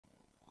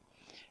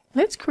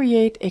Let's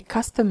create a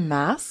custom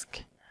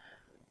mask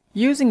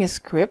using a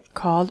script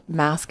called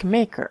Mask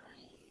Maker.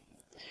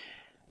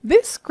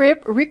 This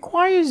script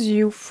requires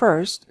you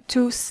first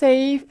to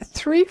save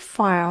 3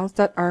 files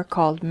that are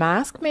called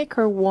Mask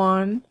Maker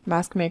 1,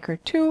 Mask Maker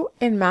 2,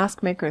 and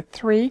Mask Maker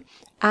 3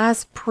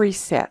 as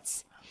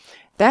presets.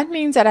 That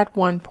means that at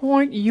one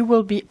point you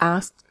will be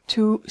asked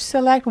to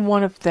select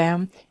one of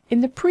them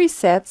in the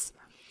presets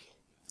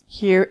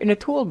here in the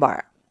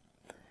toolbar.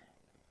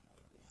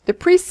 The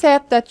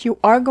preset that you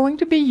are going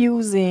to be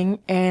using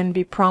and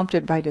be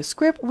prompted by the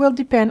script will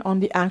depend on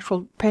the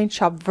actual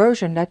PaintShop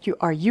version that you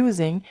are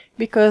using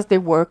because they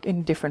work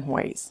in different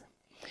ways.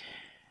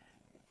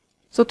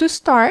 So to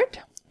start,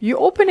 you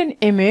open an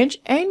image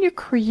and you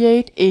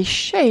create a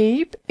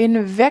shape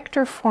in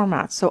vector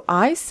format. So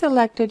I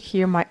selected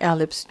here my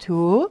ellipse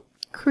tool,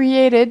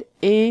 created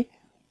a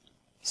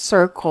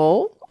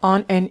circle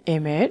on an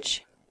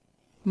image.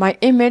 My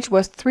image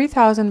was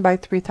 3000 by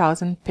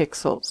 3000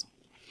 pixels.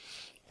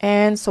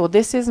 And so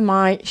this is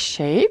my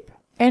shape,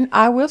 and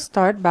I will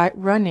start by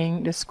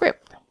running the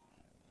script.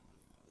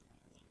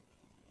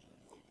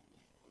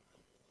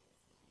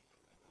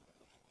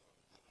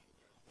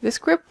 The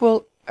script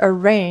will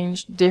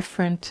arrange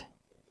different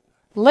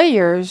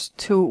layers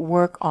to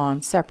work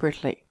on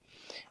separately.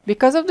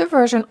 Because of the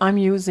version I'm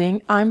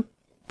using, I'm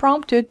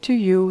prompted to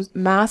use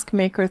Mask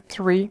Maker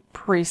 3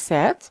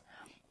 preset.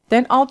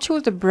 Then I'll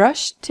choose the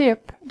brush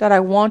tip that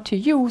I want to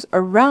use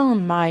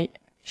around my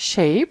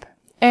shape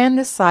and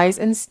the size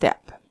and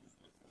step.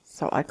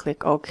 So I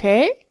click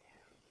OK.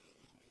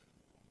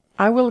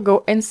 I will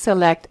go and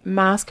select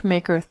Mask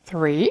Maker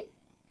 3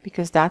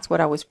 because that's what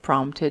I was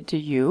prompted to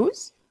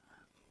use.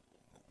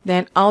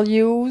 Then I'll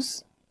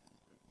use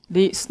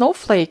the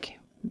snowflake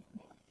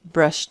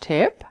brush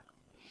tip,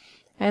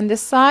 and the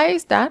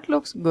size, that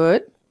looks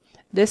good.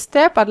 The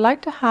step, I'd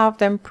like to have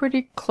them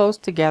pretty close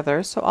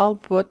together, so I'll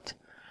put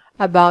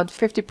about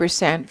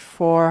 50%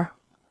 for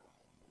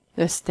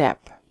the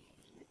step.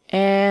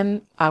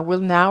 And I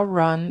will now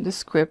run the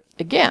script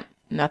again,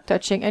 not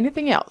touching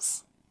anything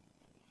else.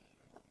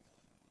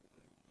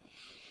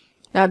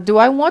 Now, do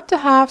I want to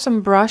have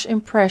some brush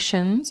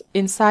impressions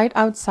inside,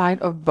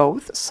 outside of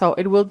both? So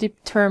it will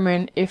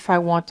determine if I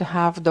want to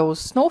have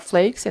those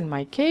snowflakes, in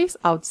my case,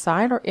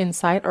 outside or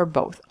inside or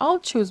both. I'll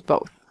choose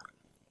both.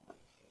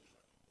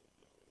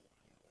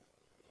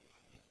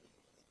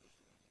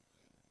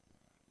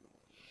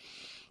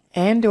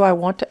 And do I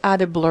want to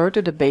add a blur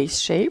to the base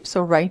shape?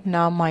 So right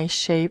now my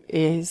shape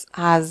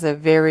has a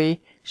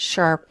very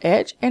sharp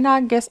edge, and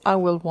I guess I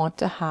will want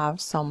to have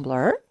some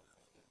blur.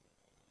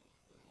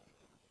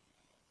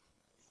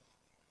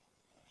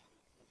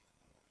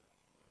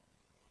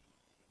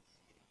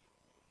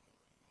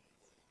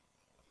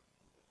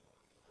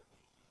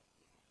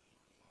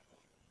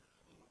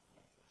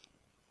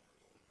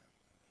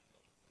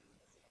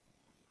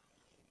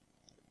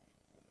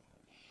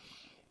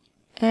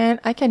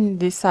 And I can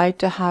decide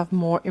to have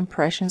more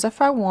impressions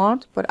if I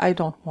want, but I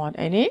don't want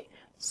any.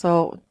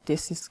 So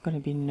this is going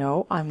to be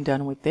no, I'm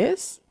done with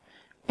this.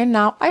 And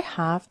now I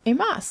have a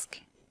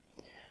mask.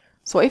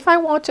 So if I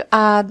want to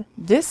add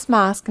this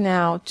mask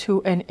now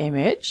to an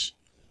image,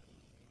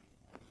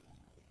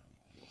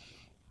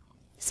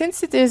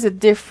 since it is a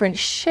different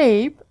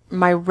shape,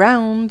 my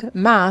round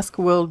mask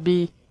will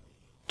be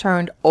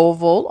turned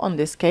oval on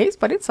this case,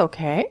 but it's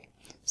okay.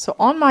 So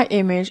on my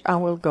image, I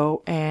will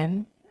go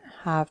and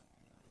have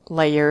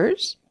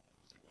layers,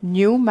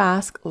 new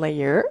mask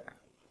layer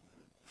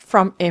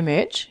from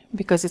image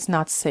because it's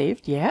not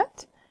saved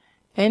yet,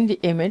 and the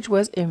image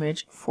was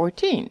image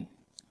 14.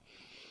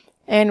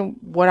 And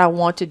what I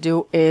want to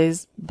do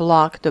is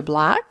block the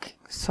black,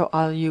 so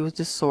I'll use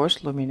the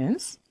source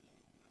luminance,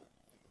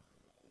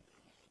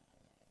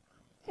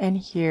 and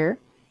here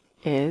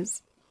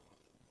is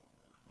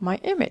my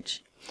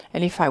image.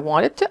 And if I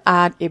wanted to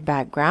add a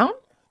background,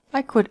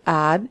 I could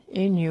add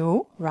a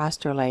new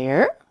raster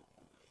layer.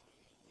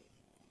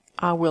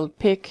 I will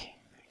pick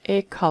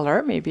a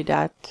color, maybe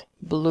that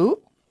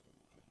blue,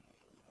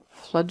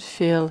 flood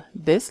fill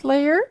this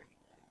layer,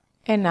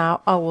 and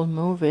now I will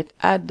move it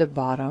at the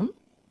bottom,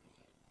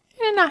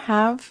 and I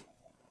have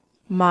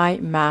my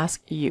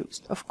mask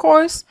used. Of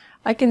course,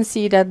 I can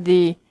see that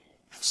the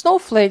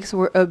snowflakes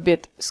were a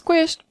bit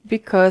squished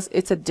because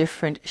it's a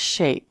different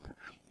shape.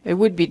 It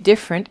would be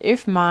different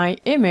if my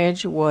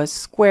image was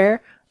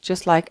square,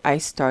 just like I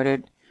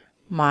started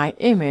my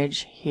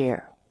image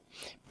here.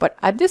 But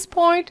at this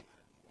point,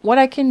 what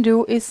I can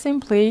do is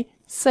simply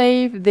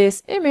save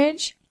this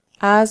image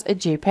as a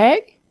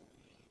JPEG,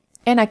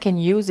 and I can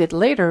use it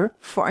later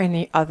for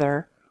any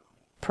other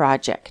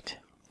project.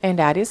 And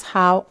that is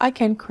how I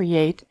can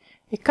create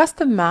a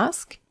custom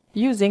mask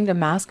using the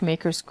Mask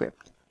Maker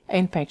script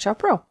in PaintShop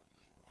Pro.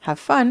 Have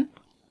fun!